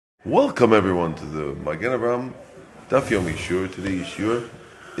Welcome everyone to the Magen Avraham Daf Yomi Shur. Today's Shur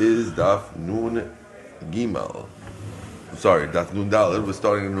is Daf Nun Gimal. Daf Nun Daled. We're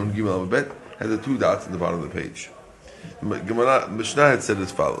starting at Nun Gimal Bet. Has the two dots in the bottom of the page. Mishnah had said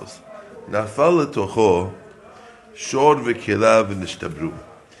as follows: Nafal letocho shor v'kelav v'nishtabru.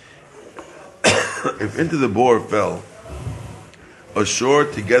 If into the bore fell a shore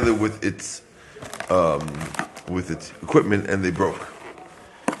together with its equipment and they broke.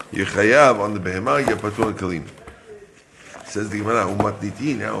 Yechayav on the behemah yapatur kalim. Says the Gemara,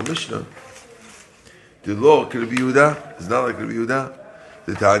 umatniti now Mishnah. The law could be Yehuda. It's not like Rabbi Yehuda.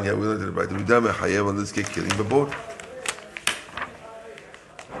 The Tanya we learned it by the Yehuda mechayav on this kilim babor.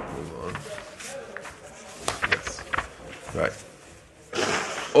 Hold on. Yes. Right.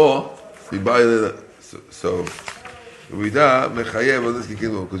 Or we buy so Yehuda mechayav on this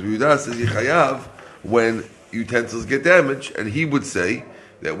kilim because Yehuda says yechayav when utensils get damaged, and he would say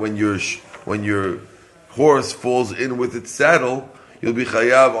that when your horse falls in with its saddle, you'll be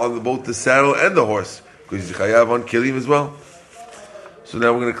chayav on both the saddle and the horse, because you're chayav on kelim as well. So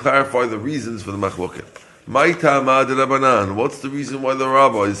now we're going to clarify the reasons for the machloket. Mai ta'ama de Rabbanan. What's the reason why the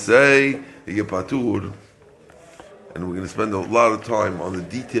rabbis say that you're patur? And we're going to spend a lot of time on the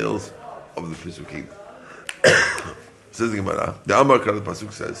details of the Pesukim. Says the Gemara, the Amar Kar the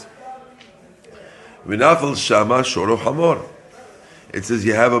Pasuk says, V'nafal shama shoro hamor. It says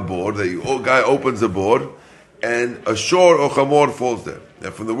you have a board, that guy opens a board, and a shor or chamor falls there.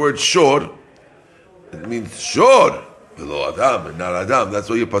 Now from the word shor, it means shor, below adam, and not adam. That's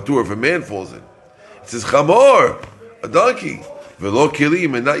why your patur if a man falls in. It says chamor, a donkey, below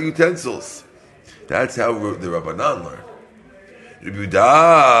kilim, and not utensils. That's how the Rabbanan learn. Rabbi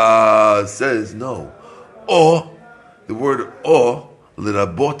Yehuda says no. Or, the word or,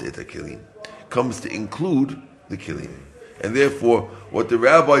 l'rabot et kilim, comes to include the kilim. And therefore, what the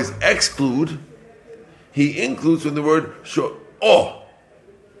rabbis exclude, he includes from the word shor. Oh,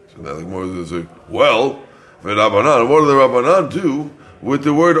 so now the Gemara is like, well, Rabbanan, what do the Rabbanan do with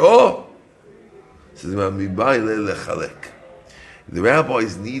the word oh? Says the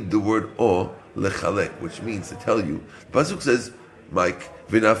rabbis need the word oh lechalek, which means to tell you. The pasuk says, Mike,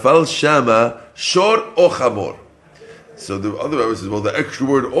 v'nafal shama shor o chamor. So the other rabbi says, well, the extra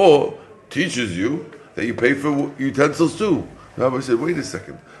word oh teaches you that you pay for utensils too. The rabbi said, wait a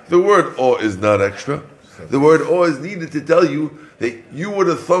second. The word or is not extra. The word or is needed to tell you that you would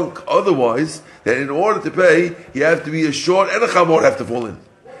have thunk otherwise that in order to pay, you have to be a short and a chamor have to fall in.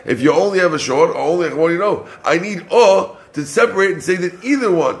 If you only have a short or only a chamor, I need or to separate and say that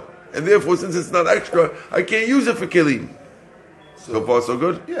either one. And therefore, since it's not extra, I can't use it for kilim. So far, so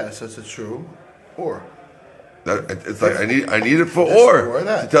good? Yes, that's a true or. It's like I need it for or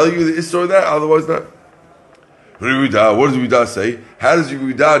to tell you this or that, otherwise not. What does Yehuda say? How does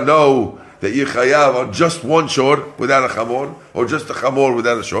Yehuda know that you're chayav on just one shor without a chamor, or just a chamor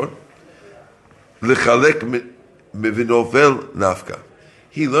without a shor? Lechalek mivinofel nafka.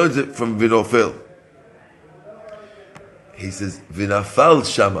 He learns it from vinofel. He says vinafal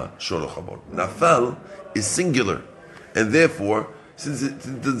shama shor chamor. Nafal is singular, and therefore, since it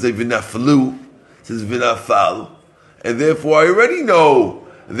doesn't say vinaflu, it says vinafal, and therefore I already know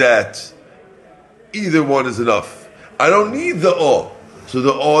that either one is enough. I don't need the awe. So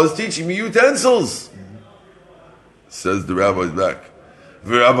the awe is teaching me utensils. Says the rabbis back.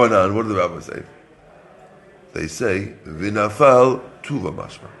 V'Rabbanan, what do the rabbis say? They say, V'nafal tuva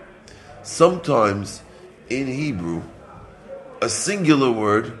mashma. Sometimes in Hebrew, a singular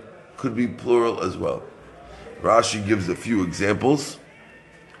word could be plural as well. Rashi gives a few examples.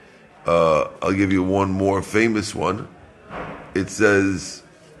 I'll give you one more famous one. It says,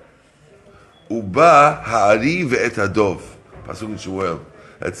 Uba ha'ari ve'et hadov. Pasuk in Shmuel.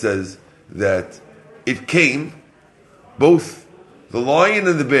 That says that it came, both the lion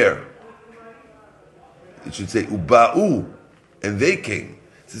and the bear. It should say uba'u, and they came.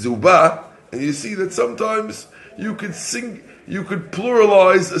 It says uba, and you see that sometimes you could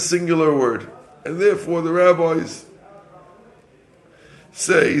pluralize a singular word. And therefore the rabbis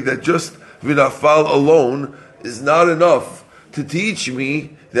say that just vinafal alone is not enough to teach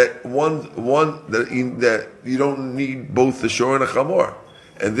me that that you don't need both the shor and a chamor,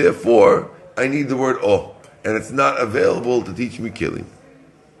 and therefore I need the word oh, and it's not available to teach me killing.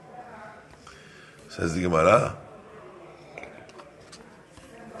 Says the Gemara.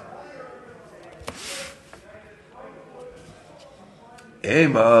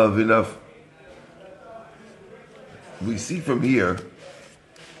 We see from here,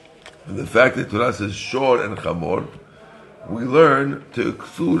 from the fact that Torah says shor and chamor, we learn to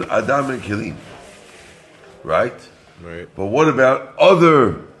exclude Adam and Kilim. Right? Right. But what about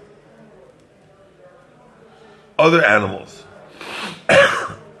other other animals.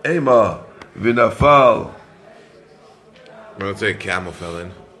 Ema vinafal. Well, let's say a camel fell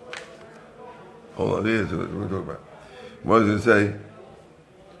in. Hold on, here's what we're talking about. What was I going to say?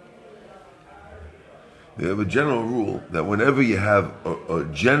 They have a general rule that whenever you have a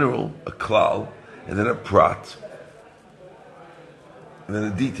general, a klal, and then a prat, and then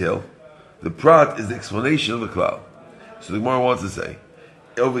a detail, the prat is the explanation of the klal. So the Gemara wants to say,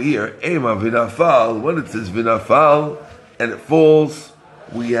 over here, ema vinafal, when it says vinafal, and it falls,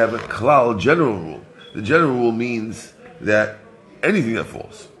 we have a klal general rule. The general rule means that anything that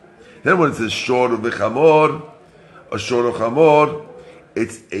falls. Then when it says shor v'chamor, a shor chamor,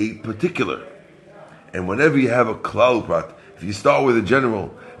 it's a particular. And whenever you have a klal prat, if you start with a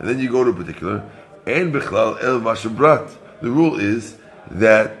general and then you go to a particular, and bichlal el mashabrat, the rule is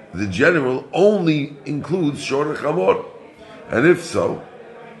that the general only includes shor and chamor. And if so,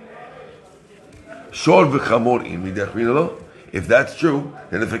 shor v'chamor in midach. If that's true,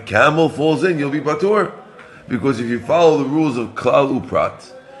 then if a camel falls in, you'll be patur. Because if you follow the rules of klal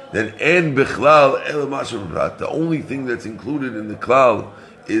uprat, then en bichlal el mashabrat, the only thing that's included in the klal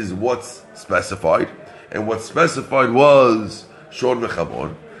is what's specified. And what's specified was shor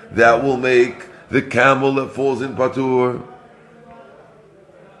v'chamor. That will make the camel that falls in patur.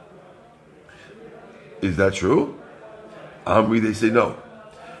 Is that true? Amri, they say no.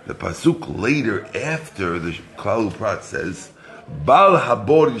 The pasuk later after the klal uprat says, Bal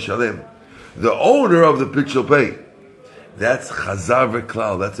habor yishalem, the owner of the pit shall pay. That's chazar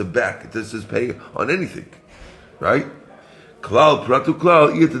v'klal. That's a back. It says pay on anything, right? Klal pratu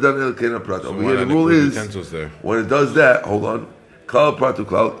klal iyatadan el kena prat. Over here the rule is when it does that. Hold on. Klal pratu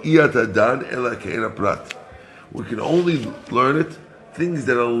klal iyatadan el kena prat. We can only learn it things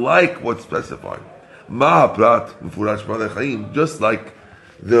that are like what's specified. Ma prat mufurash b'alei, just like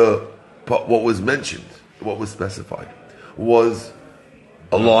what was mentioned, what was specified was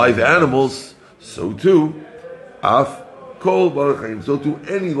alive animals. So too, af kol b'alei, so too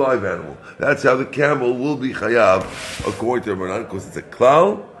any live animal. That's how the camel will be chayav according to Rabbanan, because it's a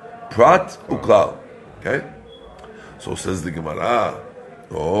klal, prat, uklal. Okay? So says the Gemara.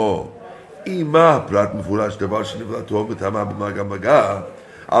 Oh, ima prat mufurash davar shenivlato b'tama b'maga maga.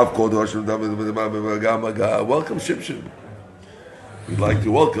 Av kol davar shenivlato b'maga maga. Welcome, Shimshon. We'd like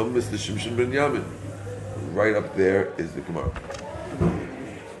to welcome Mr. Shimshon ben Yamin. Right up there is the Gemara.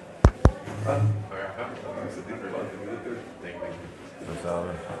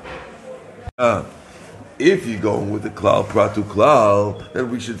 If you're going with the klal pratu klal, then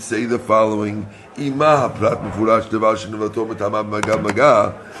we should say the following: Ima prat mufurash devar shenivlato b'tama b'maga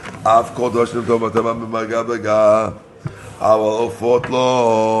maga, av kol davar shenivlato b'tama b'maga maga, aval ofot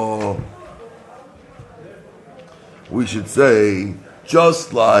lo. We should say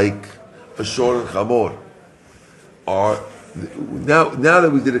just like a shor and chamor. Now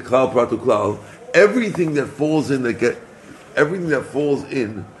that we did a klal pratu klal, everything that falls in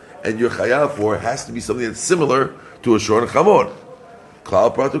and you're chayav for has to be something that's similar to a shor and chamor.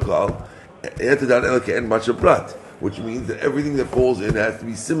 Klal pratu klal, etadan elke and macha prat, which means that everything that falls in has to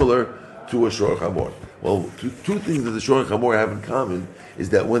be similar to a shor and chamor. Well, two things that the shor and chamor have in common is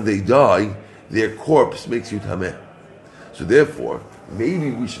that when they die, their corpse makes you tameh. So therefore,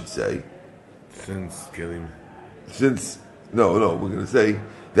 maybe we should say, no, we're going to say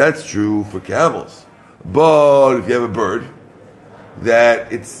that's true for camels. But if you have a bird,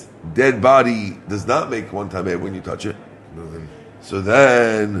 that its dead body does not make one tameh when you touch it. So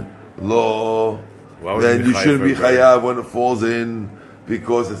then, then you shouldn't be chayav when it falls in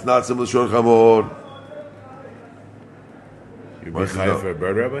because it's not similar to shor chamor. You'd be chayav for a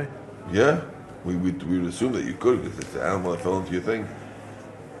bird, Rabbi? Yeah, we would assume that you could because it's an animal that fell into your thing.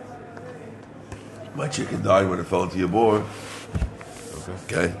 My chicken died when it fell into your board.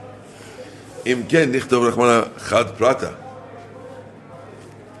 Okay. Imken nichtov rachmana chad prata.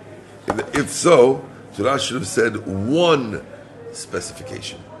 If so, Torah should have said one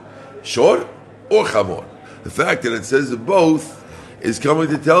specification, shor or chamor. The fact that it says both is coming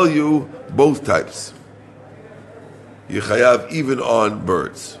to tell you both types. You chayav even on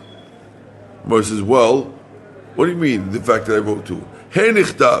birds. Moshe says, well, what do you mean? The fact that I wrote two. Hey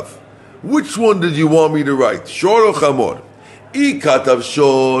nichtav, which one did you want me to write? Shor or chamor? Ikatav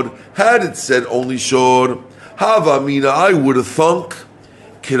shor. Had it said only shor, hava mina, I would have thunk.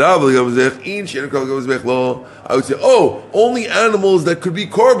 I would say, only animals that could be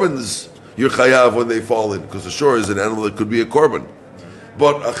korbans you're chayav when they fall in, because the shor is an animal that could be a korban.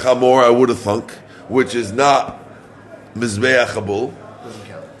 But a chamor, I would have thunk, which is not mizbeach habul,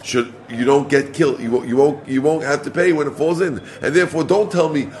 should you don't get killed. You won't have to pay when it falls in, and therefore don't tell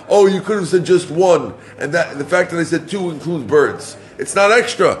me, oh, you could have said just one, and the fact that I said two includes birds. It's not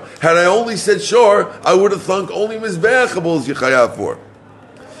extra. Had I only said shor, I would have thunk only mizbeach is yichayav for.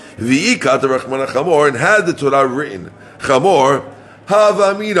 V'ikat rachmana chamor, and had the Torah written chamor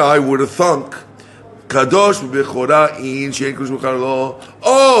hava amina, I would have thunk kadosh b'bechora in shein kush b'charlo.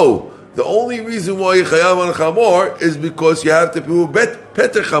 Oh. The only reason why you chayav on a chamor is because you have to do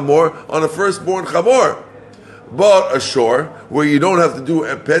peter chamor on a firstborn chamor. But a shor, where you don't have to do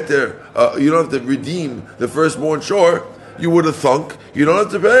a peter, you don't have to redeem the firstborn shor, you would have thunk, you don't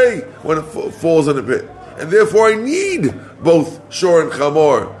have to pay when it falls in a pit. And therefore I need both shor and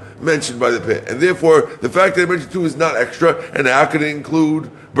chamor mentioned by the pit. And therefore the fact that I mentioned two is not extra, and how can it include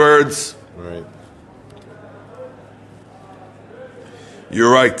birds? Right.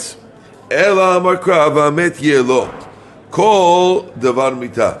 You're right. Ela makrava met yelo, kol davar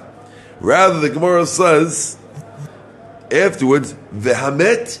mita. Rather, the Gemara says afterwards,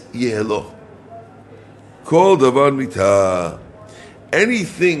 vehamet yelo, kol davar mita.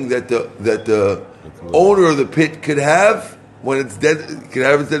 Anything that the owner of the pit could have when it's dead, could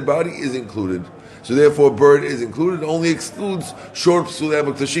have its dead body, is included. So therefore, bird is included. Only excludes short psulei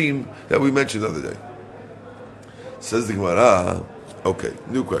b'ktashim that we mentioned the other day. Says the Gemara. Okay,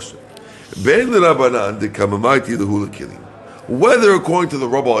 new question. Whether according to the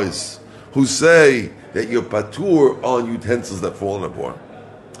rabbis who say that you're patur on utensils that fall in a bor,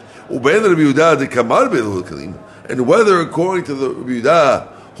 and whether according to the Rabbi Yehuda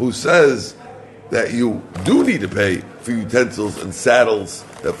who says that you do need to pay for utensils and saddles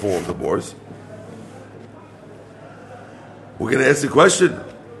that fall into bors, we're going to ask the question.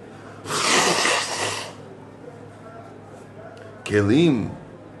 Kelim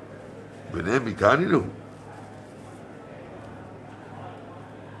b'nei mitaninu.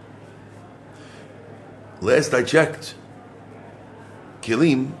 Last I checked,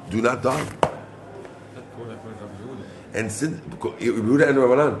 kelim do not die. And since Yehuda and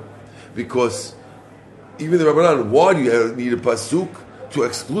Rabbanan, because even the Rabbanan, why do you need a pasuk to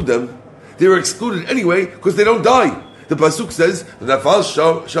exclude them? They were excluded anyway because they don't die. The pasuk says, "Nafal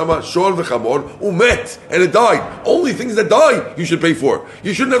shama shor v'chamor umet," and it died. Only things that die you should pay for.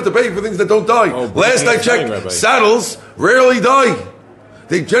 You shouldn't have to pay for things that don't die. Last I checked, saddles rarely die.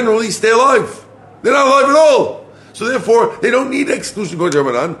 They generally stay alive. They're not alive at all. So therefore, they don't need exclusion according to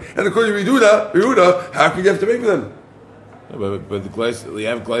Ramadan. And according to Yehuda, how could you have to pay for them? But the glass, you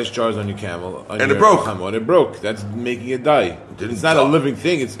have glass jars on your camel, on and your it broke. And it broke. That's making it die. It's not a living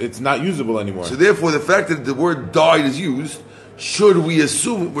thing. It's not usable anymore. So therefore, the fact that the word "died" is used, should we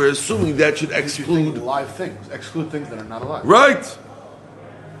assume? We're assuming that should exclude live things, exclude things that are not alive. Right.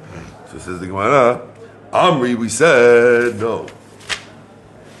 So says the Gemara, Amri, we said no.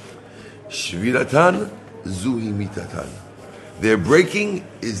 Shviratan zuhi mitatan. Their breaking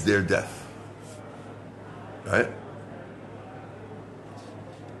is their death. Right.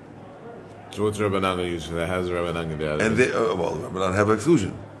 So what's Rabbanan going to use for that? How's Rabbanan going to do that? And they, Rabbanan have an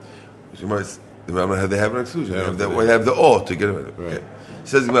exclusion. The Rabbanan they have an exclusion. They have the O to get rid of it. Right. Okay.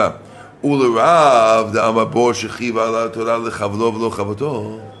 Says Gemara, Ularav the Amabor shechiva ala Torah lechavlo v'lo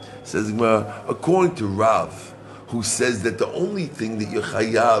chavoto. Says Gemara, according to Rav, who says that the only thing that you're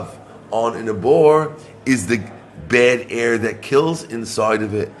chayav on in a bor is the bad air that kills inside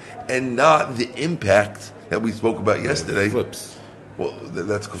of it, and not the impact that we spoke about yesterday. Flips. Well,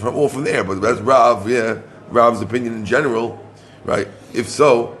 that's all from there, but that's Rav, Rav's opinion in general, right? If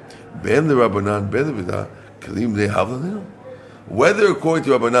so, ben the Rabbanan, ben the Vida, kalim de havlaninu. Whether according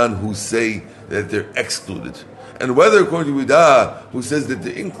to Rabbanan who say that they're excluded, and whether according to Vida who says that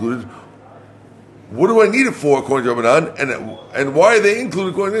they're included, what do I need it for according to Rabbanan? And why are they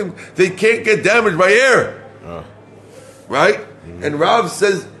included according to him? They can't get damaged by air. Right? Mm-hmm. And Rav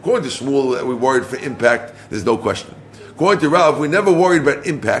says, according to Shmuel, that we're worried for impact, there's no question. According to Rav, we're never worried about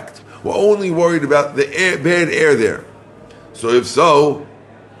impact. We're only worried about the bad air there. So if so,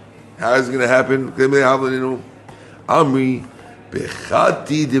 how is it going to happen? Amri,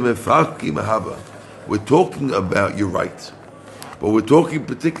 we're talking about, you're right, but we're talking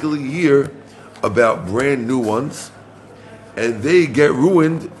particularly here about brand new ones, and they get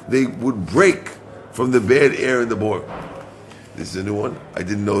ruined, they would break from the bad air in the bor. This is a new one. I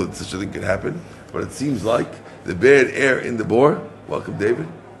didn't know that such a thing could happen, but it seems like the bad air in the bor, welcome David,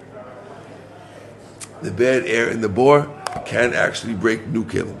 the bad air in the bor can actually break new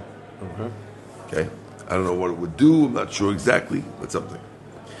kelim. Okay? I don't know what it would do, I'm not sure exactly, but something.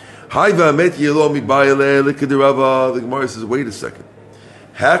 The Gemara says, wait a second.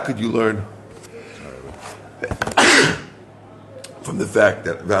 How could you learn from from the fact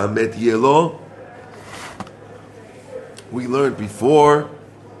that Va'amet Yelo, we learned before.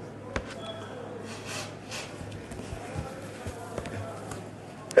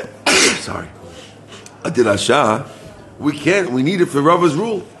 Sorry. Adirasha, we need it for Rava's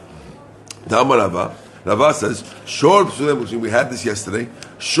rule. Tamar Rava says, Shor Psulem, we had this yesterday,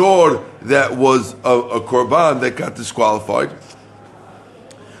 Shor that was a korban that got disqualified,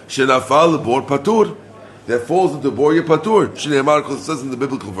 Shenafal lebor patur, that falls into bor patur. Shneimar, it says in the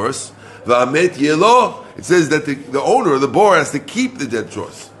biblical verse, Va'amet Yelo, it says that the owner of the bor has to keep the dead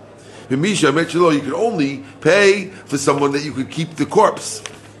horse. V'misha Amet Yelo, you can only pay for someone that you could keep the corpse.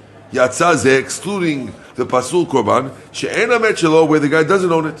 Yatzazeh, excluding the pasul korban, she'ena mechelo, where the guy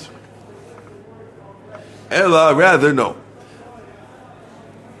doesn't own it. Ella, rather, no.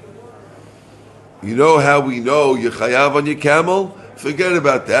 You know how we know you're chayav on your camel? Forget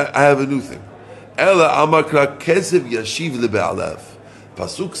about that. I have a new thing. Ella amakra kesev yashiv lebe'alav.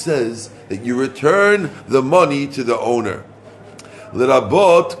 Pasuk says that you return the money to the owner.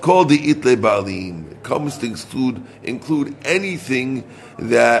 L'rabot called the itle ba'alim. It comes to include anything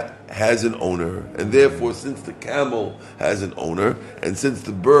that has an owner, and therefore, since the camel has an owner, and since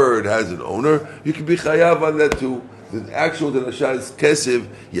the bird has an owner, you can be chayav on that too. The actual derasha is kesev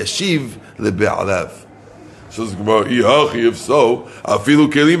yashiv lebe'alav. So if so,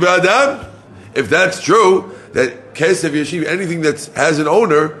 afilu kelim ve'adam. If that's true, that kesev yashiv, anything that has an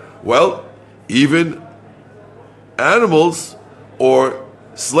owner, well, even animals or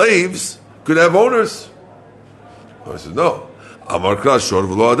slaves could have owners. I said no. Amar Kras Shor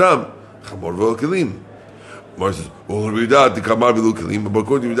v'lo Adam, Chamor v'lo Kelim. Mar says, well, Ridah the Kamar v'lo Kelim, but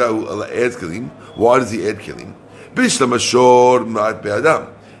according to Ridah who adds Kelim, why does he add Kelim? Bishlam Shor ma'at be'Adam.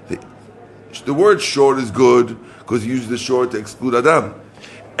 The word Shor is good because he uses the Shor to exclude Adam.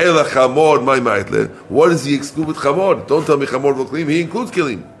 Ela Chamor my ma'atle. What does he exclude with Chamor? Don't tell me Chamor v'lo Kelim. He includes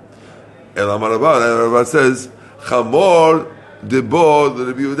Kelim. Ela Marabah says Chamor debo the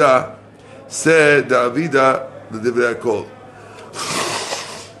Rabbi Yehuda said Davida the Divrei Kol.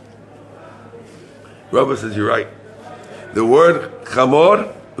 Rabbi says you're right. The word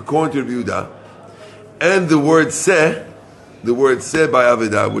chamor, according to Rabbi Yehuda, and the word se by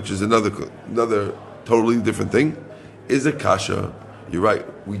Avidah, which is another totally different thing, is a kasha. You're right.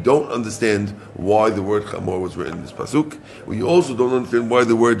 We don't understand why the word chamor was written in this pasuk. We also don't understand why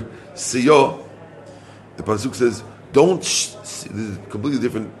the word siyo. The pasuk says, this is a completely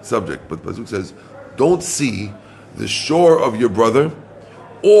different subject, but the pasuk says, don't see the shore of your brother,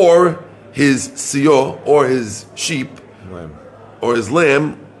 or his siyo, or his sheep, or his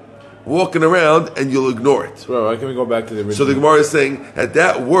lamb, walking around, and you'll ignore it. Bro, why can we go back to the original? So the Gemara is saying, at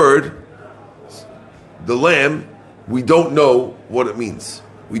that word, the lamb, we don't know what it means.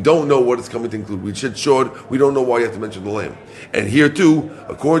 We don't know what it's coming to include. We said short, we don't know why you have to mention the lamb. And here too,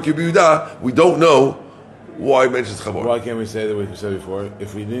 according to Yehuda, we don't know why it mentions chamor. Why can't we say that we said before?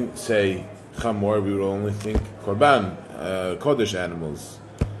 If we didn't say chamor, we would only think korban, kodesh animals,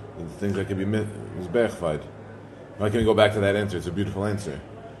 things that could be mizbechfied. Why can't we go back to that answer? It's a beautiful answer.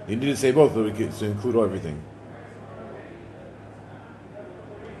 You need to say both, but we could to include everything.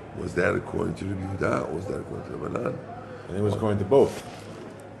 Was that according to the Yehuda, or was that according to the Manan? And it was according to both.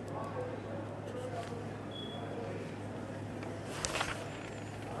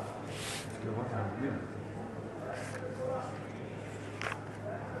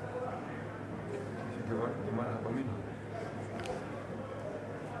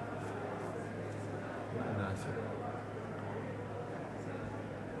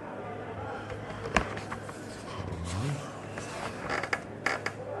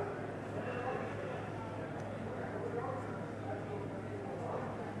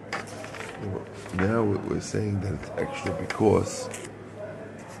 Now we're saying that it's extra because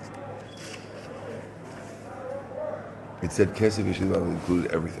it said Kesef Yeshiva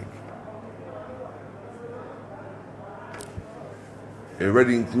included everything. It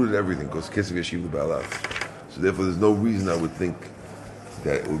already included everything because Kesef Yeshiva Ba'alav. So therefore there's no reason I would think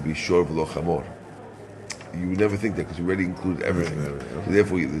that it would be Shor V'lo Chamor. You would never think that because you already included everything. So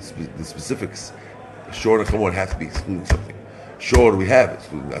therefore the specifics, Shor and Chamor have to be excluding something. Shor we have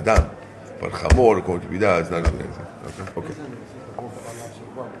excluding Adam. But chamor, according to Bidah, is not doing anything. Okay.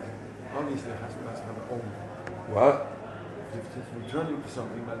 Obviously, it has to have an owner. What? If it's returning to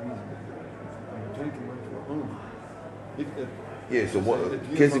something, that means I'm returning money to an owner. Yeah, so what?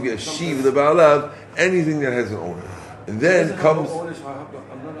 In case you get a sheep, the Ba'alav, anything that has an owner. And then comes. Owner, so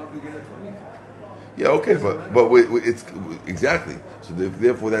I'm not obligated to anything. Yeah, okay, but it's exactly. So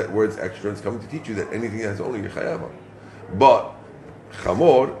therefore, that word's extra is coming to teach you that anything that has an owner, you're chayav on. But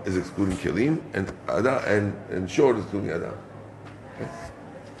Chamor is excluding Kelim, and Ada and Shor is excluding Adam.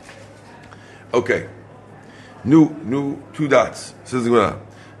 Okay. New 2 dots. Says the Gemara.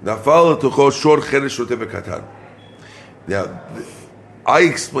 Nafal tocho shor cheresh shoteh v'katan. Now, I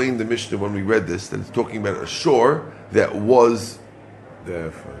explained the Mishnah when we read this that it's talking about a shore that was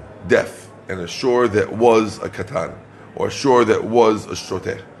deaf, and a shore that was a katan, or a shore that was a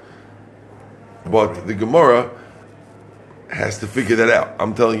shoteh. But the Gemara has to figure that out.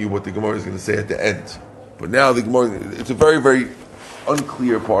 I'm telling you what the Gemara is going to say at the end. But now the Gemara, it's a very, very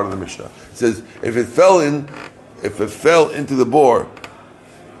unclear part of the Mishnah. It says if it fell into the bore,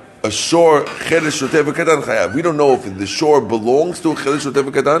 a shore cheresh shoteh v'katan chayav. We don't know if the shore belongs to a cheresh shoteh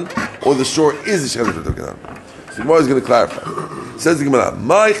v'katan or the shore is a cheresh shoteh v'katan. So the Gemara is going to clarify. It says the Gemara,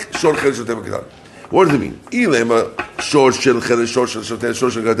 "My shore cheresh shoteh v'katan." What does it mean? Ilema shore shel cheresh shor shel shoteh shor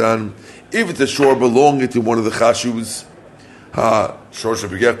shel katan. If it's a shore belonging to one of the chashus, shor shel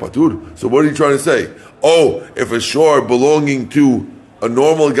b'gech patur. So what are you trying to say? Oh, if a shore belonging to a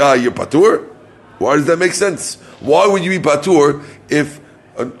normal guy, you're patur? Why does that make sense? Why would you be patur if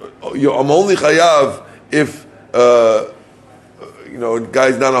I'm only chayav if a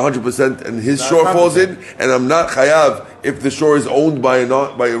guy's not 100% and his shore falls in, and I'm not chayav if the shore is owned by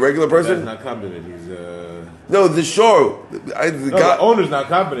a regular person? That's not competent. No, the shore. The owner's not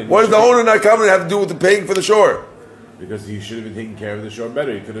competent. Why does the owner not competent have to do with the paying for the shore? Because he should have been taking care of the shore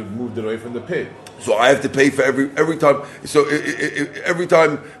better. He could have moved it away from the pit. So I have to pay for every time. So every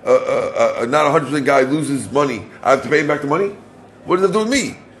time a not 100% guy loses money, I have to pay him back the money. What does that do with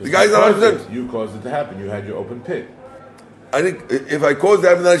me? The guy's not 100%. You caused it to happen. You had your open pit. I think if I caused it to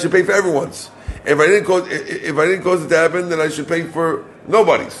happen, then I should pay for everyone's. If I didn't cause it to happen, then I should pay for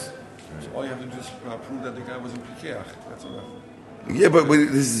nobody's. So all you have to do is prove that the guy wasn't pikeach. That's enough. Yeah, but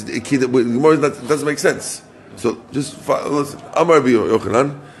this is a key that doesn't make sense. So just listen. Amar Rabbi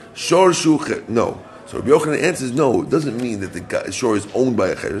Yochanan, shor shu no. So Rabbi Yochanan answers no. It doesn't mean that the shore is owned by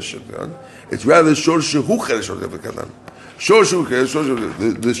a cheresh shoteh. It's rather shor shehu cheresh shoteh. Shor shehu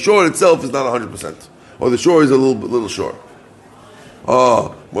cheresh. The shore itself is not 100%, or the shore is a little shore.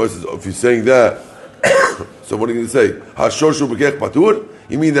 If you're saying that, so what are you going to say? Hashor shu b'kech patur?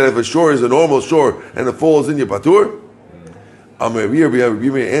 You mean that if a shore is a normal shore and it falls in your patur? Amar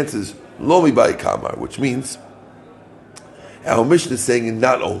Rabbi answers lo mi bai kamar, which means our Mishnah is saying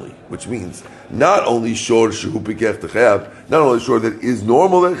not only, which means not only shor shehu b'kech chayav, not only shore that is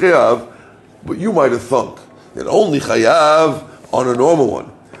normal and chayav, but you might have thunk that only chayav on a normal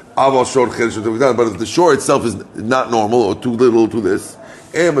one. But if the shore itself is not normal or too little to this,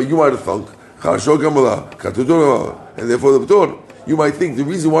 but you might have thunk, and therefore the Torah, you might think the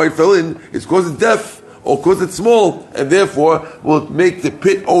reason why it fell in is because it's deaf or because it's small, and therefore will make the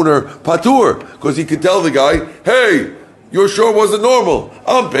pit owner patur, because he could tell the guy, hey, your shore wasn't normal.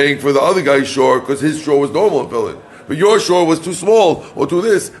 I'm paying for the other guy's shore because his shore was normal and fell in. But your shore was too small or too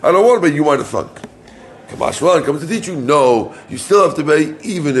this. I don't want to pay. You might have thunk. Kamashwan comes to teach you, no, you still have to pay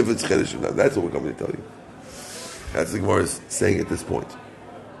even if it's cheresh or not. That's what we're coming to tell you. That's the Gemara is saying at this point.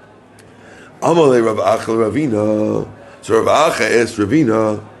 Amalei Rav Acha Ravina. So Rav Acha asked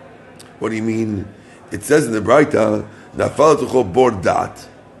Ravina, what do you mean? It says in the Braita, Nafal tucho bordat.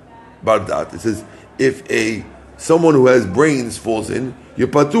 Bardat. It says, if someone who has brains falls in, you're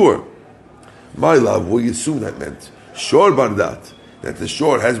patur. My love, what do you assume that meant? Shor bardat. That the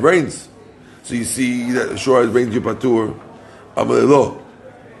shore has brains. So you see that the shore has brains, you're patur. Amalei lo.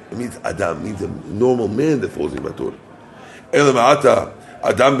 It means Adam, means a normal man that falls in patur. Elam ata.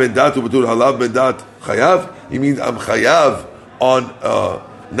 Adam ben dat u'batur halav ben dat chayav. He means I'm chayav on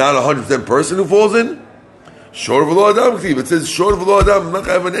not 100% person who falls in. Shor v'lo Adam. It says shor v'lo Adam. I'm not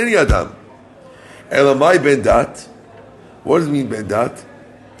chayav on any Adam. Elamai ben dat. What does it mean ben dat?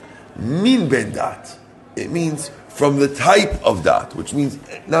 Min ben dat. It means from the type of dat, which means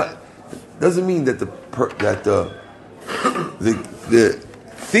not. Doesn't mean that the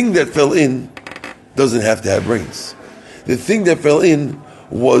thing that fell in doesn't have to have brains. The thing that fell in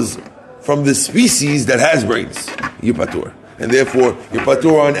was from the species that has brains, you're patur. And therefore, you're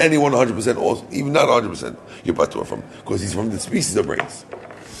patur on anyone 100%, also, even not 100%, you're patur from, because he's from the species of brains.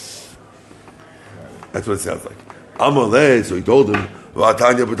 That's what it sounds like. Amalei, so he told him,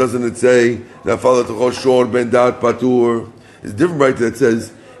 V'atanya, but doesn't it say, Nafala t'chol shor ben dat patur? It's different right that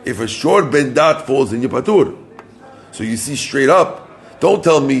says, if a shor ben dat falls in, you're patur. So you see straight up, don't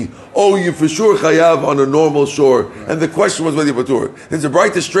tell me, oh, you for sure chayav on a normal shore. And the question was whether you're patur. There's a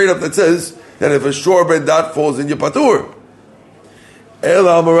brighter straight up that says that if a shore ben dat falls in, you're patur.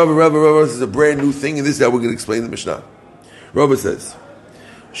 Ela Amar Rabba, this is a brand new thing, and this is how we're going to explain the Mishnah. Rabba says,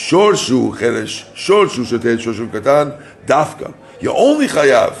 shor shu cheresh, shor shu shotet, shor shu katan, dafka. You're only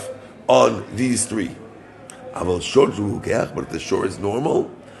chayav on these three. Aval shor rukeach, but if the shore is normal,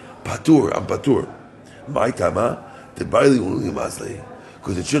 patur, I'm patur. My tama, the baili uli masli,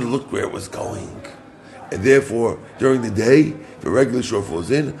 because it should have looked where it was going, and therefore during the day, if a regular shore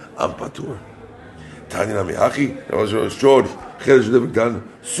falls in, I'm patur. Tanya nami hachi, there was a shore cheresh levikan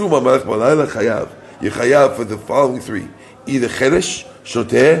suma melech balayla chayav. You chayav for the following three: either cheresh,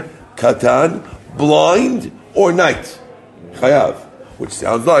 shoteh, katan, blind, or night. Chayav, which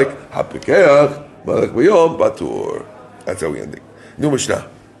sounds like hapikeach malach b'yom patur. That's how we ending. New Mishnah.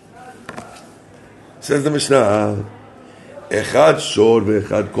 Says the Mishnah, echad shor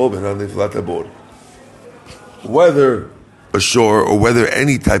ve'echad kol ben niflat habor. Whether a shore or whether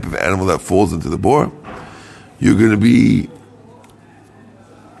any type of animal that falls into the bore, you're going to be.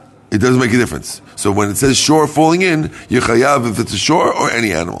 It doesn't make a difference. So when it says shore falling in, you're chayav if it's a shore or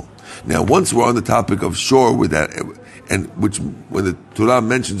any animal. Now, once we're on the topic of shore with that, and which when the Torah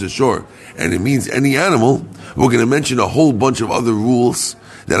mentions a shore and it means any animal, we're going to mention a whole bunch of other rules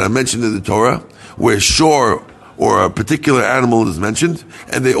that are mentioned in the Torah, where shore or a particular animal is mentioned,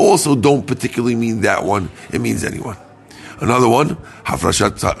 and they also don't particularly mean that one; it means anyone. Another one,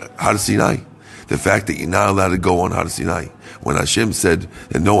 Hafrashat Har Sinai, the fact that you're not allowed to go on Har Sinai. When Hashem said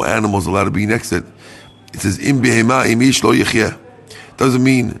that no animals allowed to be next to it, it says Im behema im ish lo yechyeh. Doesn't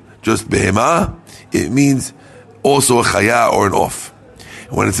mean just behema; it means also a chaya or an off.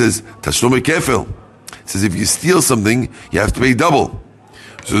 And when it says tashlum kefil, it says if you steal something, you have to pay double.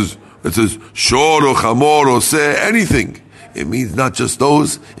 It says shor or chamor or seh, anything. It means not just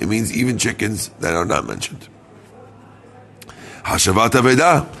those; it means even chickens that are not mentioned. Hashavat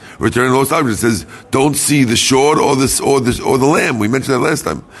aveda, return lost object. It says don't see the shore or the lamb. We mentioned that last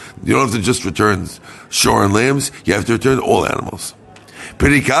time. You don't have to just return shore and lambs. You have to return all animals.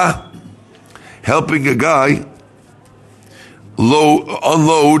 Perika, helping a guy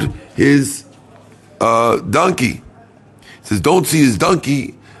unload his donkey. It says don't see his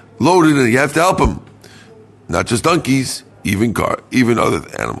donkey loaded, and you have to help him. Not just donkeys, even other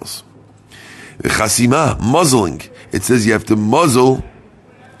animals. The chasima, muzzling. It says you have to muzzle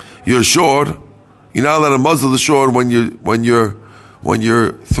your shore. You're not allowed to muzzle the shore when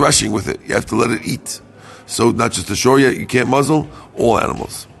you're threshing with it. You have to let it eat. So not just the shore yet, you can't muzzle all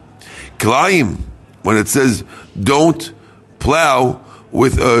animals. Klaim, when it says don't plow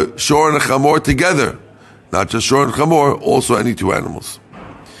with a shore and a chamor together, not just shore and chamor, also any two animals.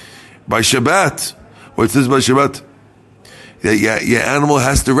 By Shabbat, what it says by Shabbat, your animal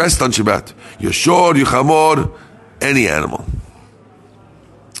has to rest on Shabbat. Your shor, your chamor, any animal.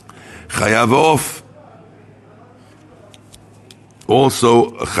 Chayav off.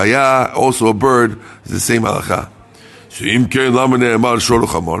 Also a chaya, also a bird, is the same halacha.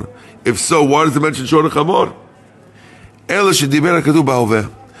 If so, why does it mention shor and chamor?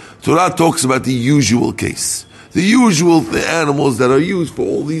 Torah talks about the usual case. The usual animals that are used for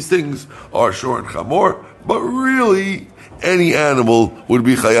all these things are shor and chamor, but really any animal would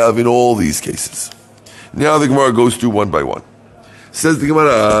be chayav in all these cases. Now the Gemara goes through one by one. Says the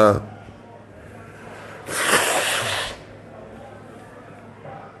Gemara,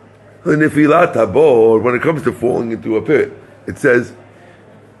 when it comes to falling into a pit, it says,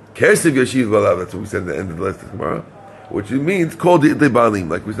 Kersiv Yashiv Balav, that's what we said at the end of the last Gemara, which means called the Balim.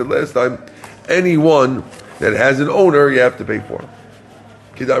 Like we said last time, anyone that has an owner, you have to pay for.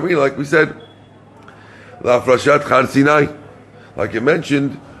 Kidarin, like we said, La Frashat Har Sinai, like you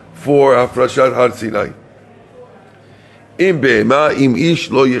mentioned, for Frashat Har Sinai. Im Be'ema, Im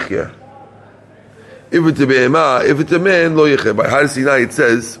Ish Lo Yichyeh. If it's a Be'ema, if it's a man, Lo Yichyeh. By Har Sinai it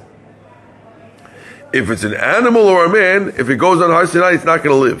says, if it's an animal or a man, if it goes on Har Sinai, it's not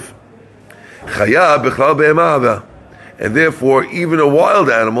going to live. Chaya B'chlal Be'ema Hava. And therefore, even a wild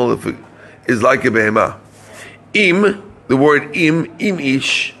animal if it is like a Be'ema. Im, the word im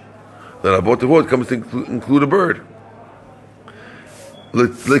ish, that about the word comes to include a bird.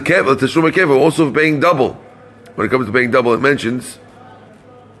 Also paying double. When it comes to paying double, it mentions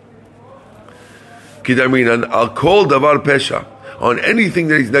Kidaminan al kol davar pesha, on anything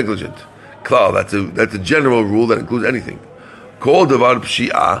that he's negligent. Klal, that's a general rule that includes anything. Kol davar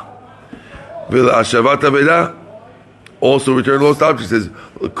pshi'ah vil ashavat aveda, also return lost objects. It says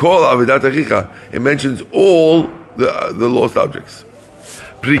kol avedat achicha. It mentions all the lost objects.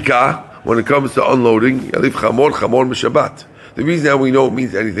 Prika, when it comes to unloading, yalif chamor mishabat. The reason how we know it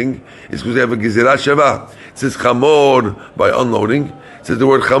means anything is because they have a gezerah shavah. It says chamor by unloading. It says the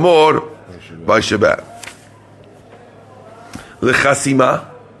word chamor by Shabbat. Lechasima.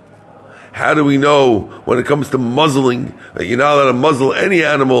 How do we know when it comes to muzzling that you're not allowed to muzzle any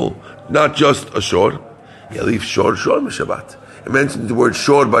animal, not just a shor? Yalif shor mishabat. It mentions the word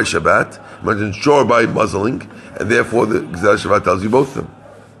shor by Shabbat. mentions shore by muzzling, and therefore the Gzal Shabbat tells you both of them.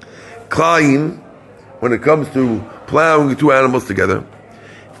 Klaim, when it comes to plowing two animals together,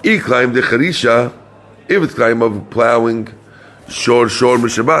 Iklaim de Charisha, if it's Klaim of plowing shore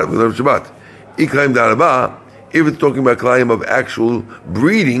Shabbat, with Shabbat. Iklaim de Araba, if it's talking about Klaim of actual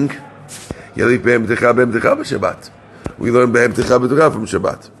breeding, Yalif Behem Techa Shabbat. We learn Behem Techa from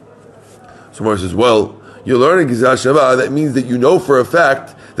Shabbat. So Mara says, well, you're learning Gizah Shabbat, that means that you know for a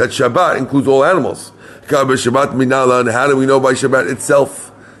fact that Shabbat includes all animals. Shabbat Minala, and how do we know by Shabbat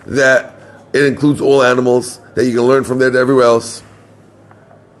itself that it includes all animals, that you can learn from there to everywhere else?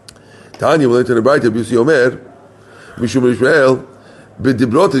 Tanya, we learned in the Braita, Busi Omer, Mishum Israel,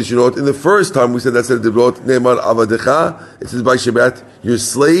 B'dibrot Yishurot, in the first time we said that said Dibrot, Ne'emar Avadecha, it says by Shabbat, your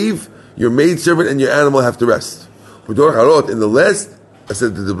slave, your maidservant, and your animal have to rest. B'dor Harot, in the last, I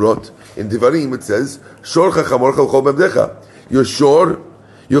said the Dibrot, in Devarim it says, Shorcha Chamor Chalchol B'abdecha, your shor,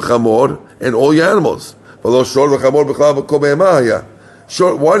 your chamor, and all your animals. Shor v'chamor b'chlav v'kol b'emahaya.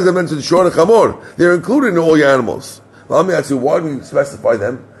 Why does it mention shor and chamor? They're included in all your animals. Let me ask you, why do we specify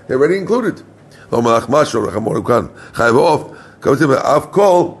them? They're already included. Any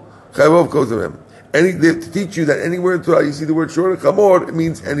to teach you that anywhere in Torah you see the word shor and chamor, it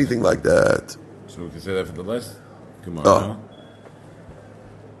means anything like that. So we can say that for the last Gemara. Oh.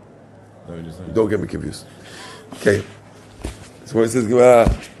 No? Don't get me confused. Okay. So when it says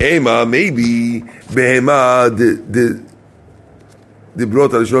Ema, maybe Behema the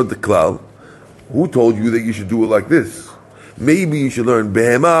brought the klal. Who told you that you should do it like this? Maybe you should learn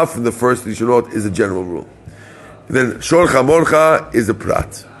Behema from the first Rishonot is a general rule. Then Shor Chamorcha is a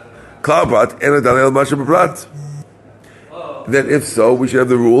prat. Klal prat and Danel Masha prat. Then if so, we should have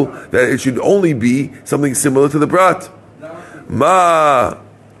the rule that it should only be something similar to the prat. Ma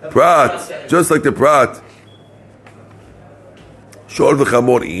prat, just like the prat. Shor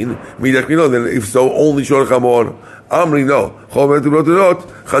v'chamor in, midach we know. Then if so, only shor v'chamor. Amri no.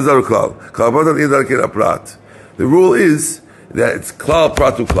 Chazar klal. Klal prat. The rule is that it's klal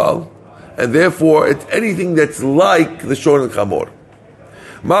pratu klal, and therefore it's anything that's like the shor and chamor.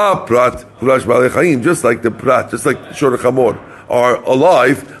 Ma prat hulash b'alei chayim, just like the prat, just like shor and chamor are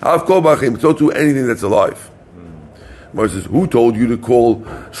alive. Av kol b'achim, so too anything that's alive. Moses says, who told you to call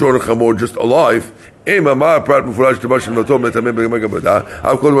shor and chamor just alive? Maybe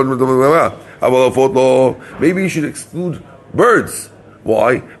you should exclude birds.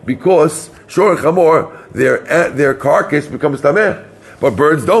 Why? Because shor and chamor, their carcass becomes tameh, but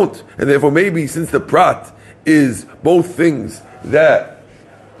birds don't, and therefore maybe since the prat is both things that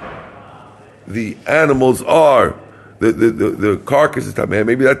the animals are, the carcass is tameh,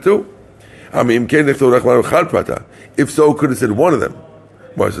 maybe that too. If so, could have said one of them.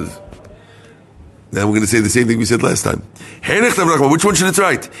 Mar says. Now we're going to say the same thing we said last time. Which one should it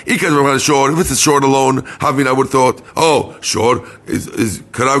write? If it's a short alone, Havin, I would have thought, short is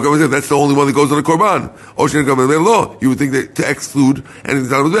Karav, that's the only one that goes on a Korban. You would think that to exclude anything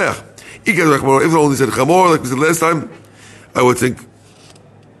that's not there. If it only said Chamor, like we said last time, I would think,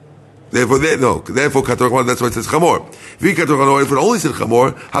 therefore Kator, that's why it says Chamor. If it only said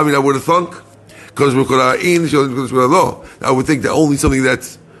Chamor, Havin, I would have thunk, because I would think that only something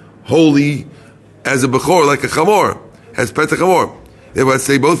that's holy as a bechor, like a chamor, has pet a chamor. Therefore, I'd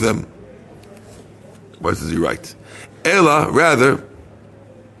say both of them. Why says he right? Ella, rather,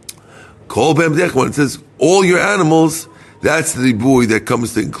 kol b'emdech, when it says all your animals, that's the boy that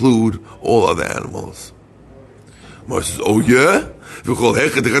comes to include all other animals. Mar says, oh yeah?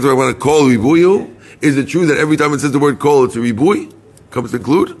 Is it true that every time it says the word kol, it's a ribui? Comes to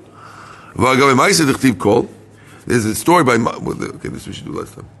include? There's a story by... Okay, this we should do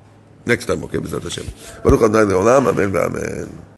last time. Next time, okay, B'ezrat Hashem. Baruch Adonai Le'olam, Amen v'Amen.